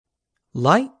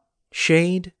Light,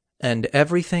 shade, and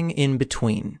everything in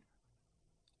between.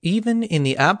 Even in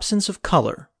the absence of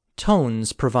color,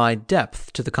 tones provide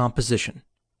depth to the composition.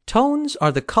 Tones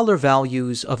are the color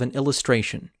values of an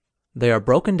illustration. They are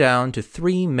broken down to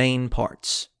three main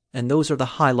parts, and those are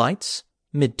the highlights,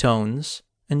 midtones,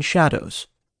 and shadows.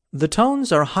 The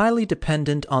tones are highly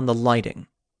dependent on the lighting.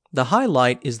 The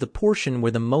highlight is the portion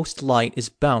where the most light is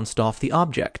bounced off the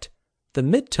object. The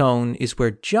midtone is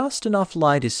where just enough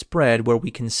light is spread where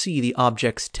we can see the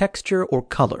object's texture or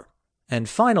color. And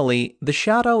finally, the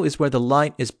shadow is where the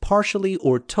light is partially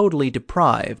or totally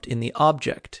deprived in the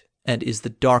object and is the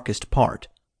darkest part.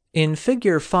 In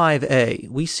Figure 5a,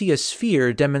 we see a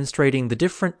sphere demonstrating the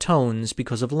different tones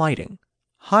because of lighting.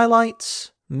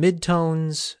 Highlights,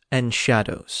 midtones, and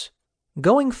shadows.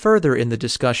 Going further in the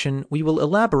discussion, we will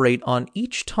elaborate on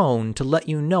each tone to let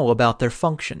you know about their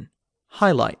function.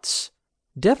 Highlights.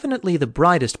 Definitely the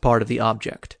brightest part of the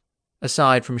object.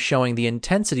 Aside from showing the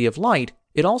intensity of light,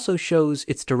 it also shows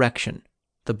its direction.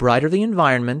 The brighter the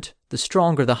environment, the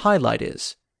stronger the highlight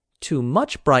is. Too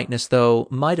much brightness, though,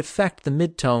 might affect the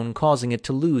midtone, causing it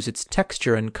to lose its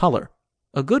texture and color.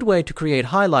 A good way to create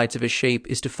highlights of a shape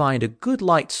is to find a good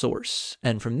light source,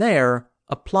 and from there,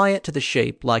 apply it to the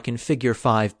shape like in Figure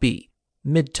 5b.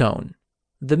 Midtone.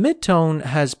 The midtone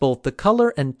has both the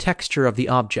color and texture of the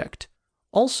object.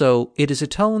 Also, it is a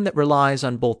tone that relies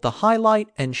on both the highlight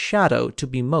and shadow to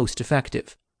be most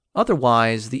effective.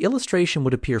 Otherwise, the illustration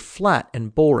would appear flat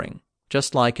and boring,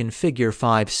 just like in Figure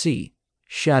 5c.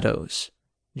 Shadows.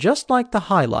 Just like the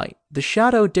highlight, the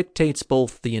shadow dictates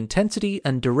both the intensity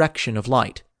and direction of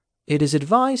light. It is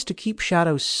advised to keep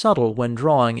shadows subtle when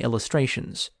drawing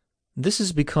illustrations. This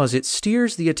is because it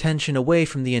steers the attention away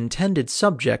from the intended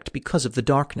subject because of the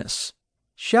darkness.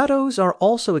 Shadows are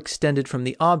also extended from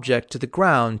the object to the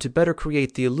ground to better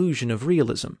create the illusion of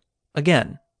realism.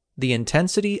 Again, the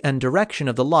intensity and direction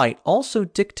of the light also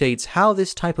dictates how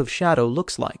this type of shadow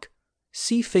looks like.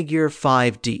 See Figure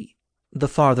 5d. The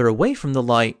farther away from the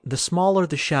light, the smaller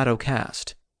the shadow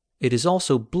cast. It is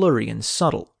also blurry and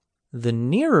subtle. The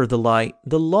nearer the light,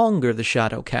 the longer the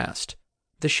shadow cast.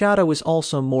 The shadow is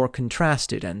also more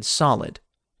contrasted and solid.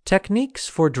 Techniques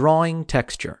for drawing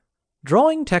texture.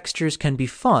 Drawing textures can be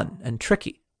fun and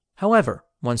tricky. However,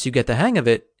 once you get the hang of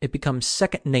it, it becomes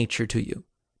second nature to you.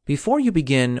 Before you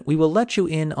begin, we will let you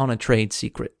in on a trade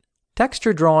secret.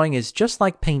 Texture drawing is just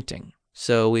like painting,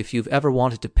 so if you've ever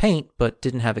wanted to paint but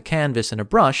didn't have a canvas and a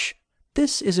brush,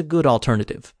 this is a good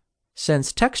alternative.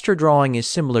 Since texture drawing is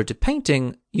similar to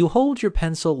painting, you hold your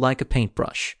pencil like a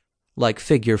paintbrush, like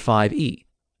Figure 5e,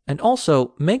 and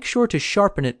also make sure to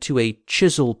sharpen it to a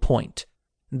chisel point.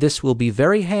 This will be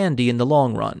very handy in the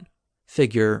long run.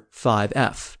 Figure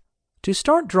 5f. To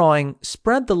start drawing,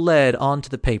 spread the lead onto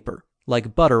the paper,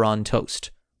 like butter on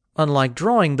toast. Unlike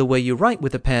drawing the way you write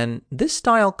with a pen, this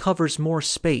style covers more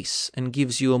space and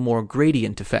gives you a more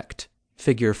gradient effect.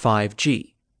 Figure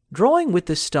 5g. Drawing with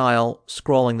this style,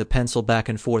 scrolling the pencil back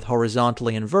and forth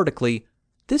horizontally and vertically,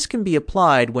 this can be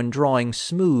applied when drawing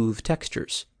smooth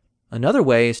textures. Another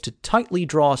way is to tightly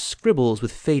draw scribbles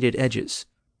with faded edges,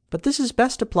 but this is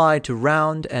best applied to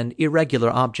round and irregular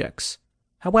objects.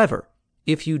 However,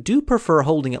 if you do prefer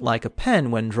holding it like a pen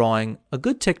when drawing, a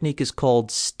good technique is called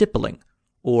stippling,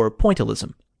 or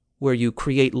pointillism, where you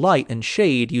create light and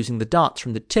shade using the dots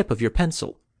from the tip of your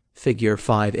pencil. Figure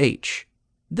 5h.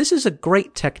 This is a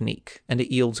great technique, and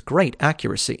it yields great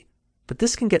accuracy, but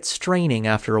this can get straining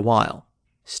after a while.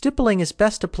 Stippling is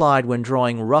best applied when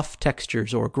drawing rough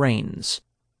textures or grains.